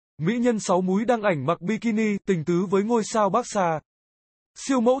Mỹ nhân 6 múi đăng ảnh mặc bikini, tình tứ với ngôi sao Barca.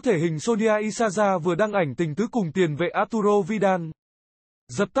 Siêu mẫu thể hình Antonio vừa đăng ảnh tình tứ cùng tiền vệ Arturo Vidal.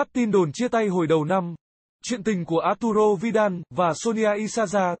 Dập tắt tin đồn chia tay hồi đầu năm. Chuyện tình của Arturo Vidal và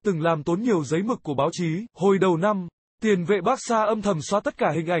Antonio từng làm tốn nhiều giấy mực của báo chí. Hồi đầu năm, tiền vệ Barca âm thầm xóa tất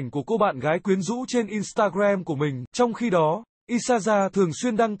cả hình ảnh của cô bạn gái quyến rũ trên Instagram của mình. Trong khi đó, Isaza thường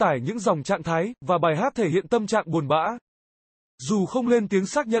xuyên đăng tải những dòng trạng thái và bài hát thể hiện tâm trạng buồn bã. Dù không lên tiếng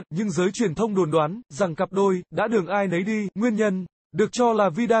xác nhận, nhưng giới truyền thông đồn đoán rằng cặp đôi đã đường ai nấy đi. Nguyên nhân được cho là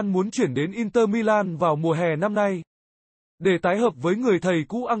Vidal muốn chuyển đến Inter Milan vào mùa hè năm nay để tái hợp với người thầy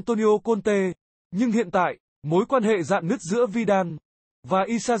cũ Antonio Conte. Nhưng hiện tại, mối quan hệ rạn nứt giữa Vidal và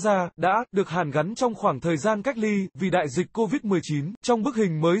Isaza đã được hàn gắn trong khoảng thời gian cách ly vì đại dịch Covid-19. Trong bức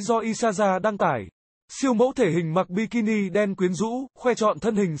hình mới do Isaza đăng tải, siêu mẫu thể hình mặc bikini đen quyến rũ, khoe trọn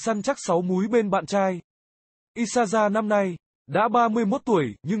thân hình săn chắc 6 múi bên bạn trai. Isaza năm nay đã 31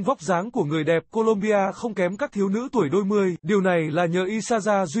 tuổi, nhưng vóc dáng của người đẹp Colombia không kém các thiếu nữ tuổi đôi mươi. Điều này là nhờ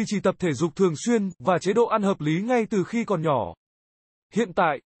Isaza duy trì tập thể dục thường xuyên và chế độ ăn hợp lý ngay từ khi còn nhỏ. Hiện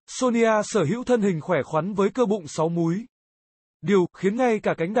tại, Sonia sở hữu thân hình khỏe khoắn với cơ bụng 6 múi. Điều khiến ngay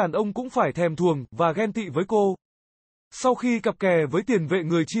cả cánh đàn ông cũng phải thèm thuồng và ghen tị với cô. Sau khi cặp kè với tiền vệ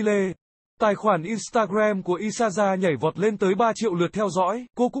người Chile, tài khoản Instagram của Isaza nhảy vọt lên tới 3 triệu lượt theo dõi.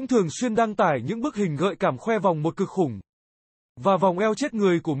 Cô cũng thường xuyên đăng tải những bức hình gợi cảm khoe vòng một cực khủng và vòng eo chết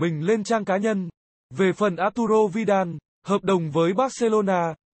người của mình lên trang cá nhân. Về phần Arturo Vidal, hợp đồng với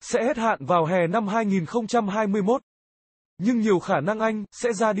Barcelona sẽ hết hạn vào hè năm 2021. Nhưng nhiều khả năng anh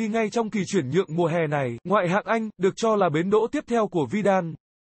sẽ ra đi ngay trong kỳ chuyển nhượng mùa hè này. Ngoại hạng Anh được cho là bến đỗ tiếp theo của Vidal.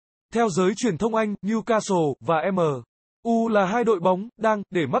 Theo giới truyền thông Anh, Newcastle và MU là hai đội bóng đang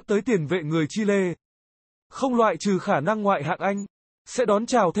để mắt tới tiền vệ người Chile. Không loại trừ khả năng ngoại hạng Anh sẽ đón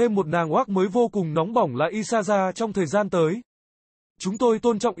chào thêm một nàng oác mới vô cùng nóng bỏng là Isaza trong thời gian tới. Chúng tôi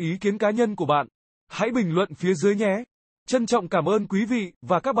tôn trọng ý kiến cá nhân của bạn. Hãy bình luận phía dưới nhé. Trân trọng cảm ơn quý vị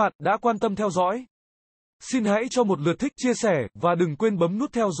và các bạn đã quan tâm theo dõi. Xin hãy cho một lượt thích, chia sẻ và đừng quên bấm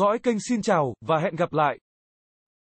nút theo dõi kênh. Xin chào và hẹn gặp lại.